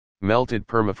Melted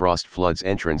permafrost floods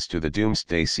entrance to the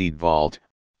Doomsday Seed Vault.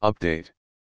 Update.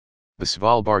 The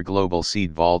Svalbard Global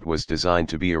Seed Vault was designed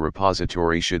to be a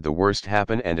repository should the worst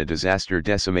happen and a disaster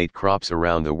decimate crops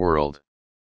around the world.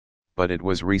 But it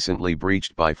was recently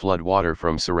breached by floodwater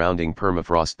from surrounding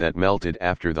permafrost that melted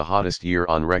after the hottest year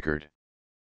on record.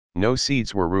 No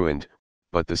seeds were ruined,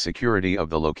 but the security of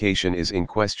the location is in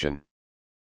question.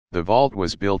 The vault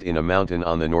was built in a mountain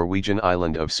on the Norwegian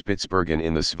island of Spitsbergen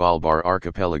in the Svalbard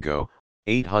archipelago,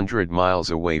 800 miles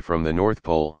away from the North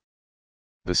Pole.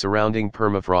 The surrounding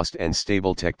permafrost and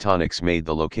stable tectonics made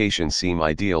the location seem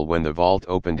ideal when the vault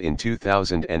opened in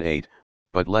 2008,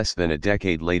 but less than a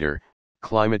decade later,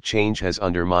 climate change has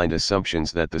undermined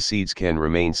assumptions that the seeds can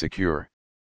remain secure.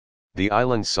 The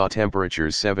island saw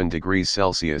temperatures 7 degrees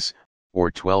Celsius,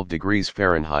 or 12 degrees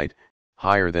Fahrenheit,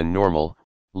 higher than normal,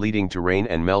 leading to rain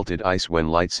and melted ice when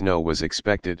light snow was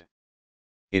expected.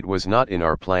 It was not in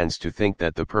our plans to think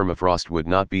that the permafrost would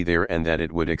not be there and that it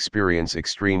would experience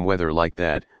extreme weather like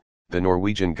that, the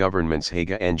Norwegian government's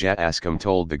Hege Anja Askum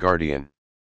told The Guardian.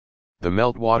 The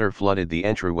meltwater flooded the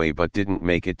entryway but didn't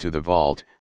make it to the vault,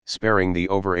 sparing the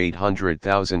over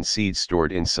 800,000 seeds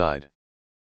stored inside.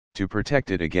 To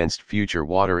protect it against future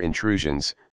water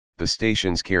intrusions, the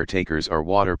station's caretakers are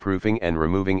waterproofing and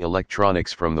removing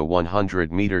electronics from the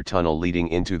 100-meter tunnel leading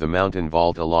into the mountain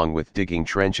vault along with digging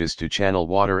trenches to channel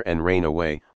water and rain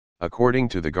away, according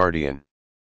to The Guardian.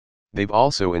 They've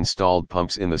also installed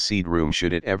pumps in the seed room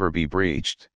should it ever be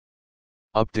breached.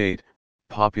 Update: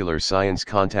 Popular Science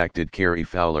contacted Carrie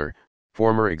Fowler,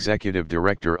 former executive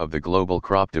director of the Global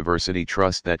Crop Diversity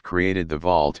Trust that created the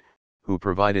vault, who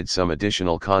provided some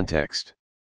additional context.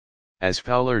 As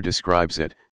Fowler describes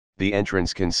it, the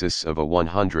entrance consists of a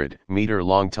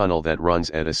 100-meter-long tunnel that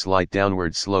runs at a slight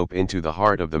downward slope into the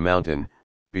heart of the mountain,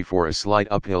 before a slight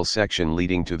uphill section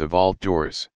leading to the vault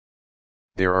doors.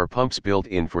 There are pumps built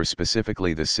in for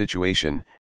specifically this situation,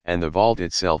 and the vault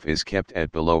itself is kept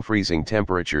at below freezing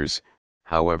temperatures.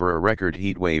 However, a record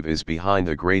heat wave is behind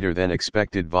the greater than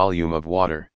expected volume of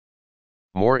water.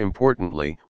 More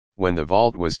importantly, when the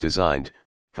vault was designed,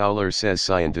 Fowler says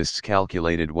scientists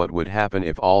calculated what would happen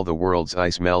if all the world's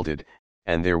ice melted,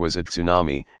 and there was a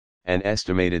tsunami, and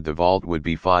estimated the vault would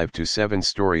be 5 to 7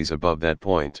 stories above that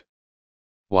point.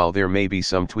 While there may be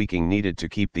some tweaking needed to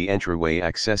keep the entryway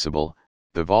accessible,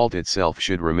 the vault itself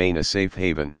should remain a safe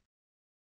haven.